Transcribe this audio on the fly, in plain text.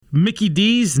Mickey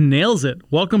D's nails it.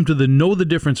 Welcome to the Know the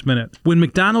Difference Minute. When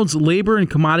McDonald's labor and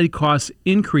commodity costs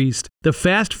increased, the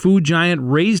fast food giant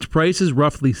raised prices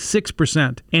roughly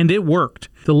 6%, and it worked.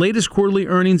 The latest quarterly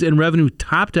earnings and revenue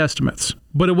topped estimates.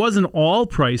 But it wasn't all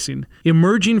pricing.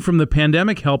 Emerging from the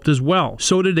pandemic helped as well.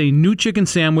 So did a new chicken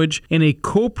sandwich and a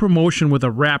co-promotion with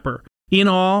a rapper. In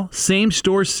all,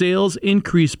 same-store sales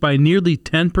increased by nearly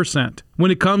 10%.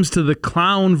 When it comes to the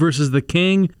clown versus the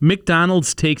king,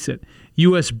 McDonald's takes it.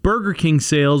 U.S. Burger King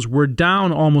sales were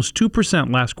down almost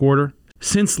 2% last quarter.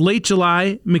 Since late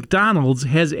July, McDonald's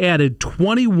has added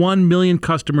 21 million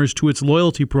customers to its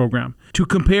loyalty program. To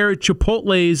compare,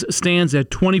 Chipotle's stands at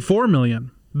 24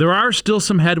 million. There are still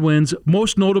some headwinds,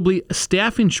 most notably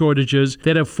staffing shortages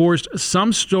that have forced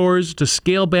some stores to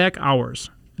scale back hours.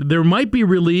 There might be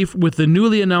relief with the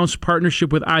newly announced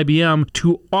partnership with IBM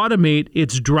to automate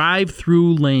its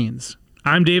drive-through lanes.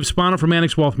 I'm Dave Spano from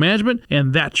Annex Wealth Management,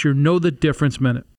 and that's your Know the Difference Minute.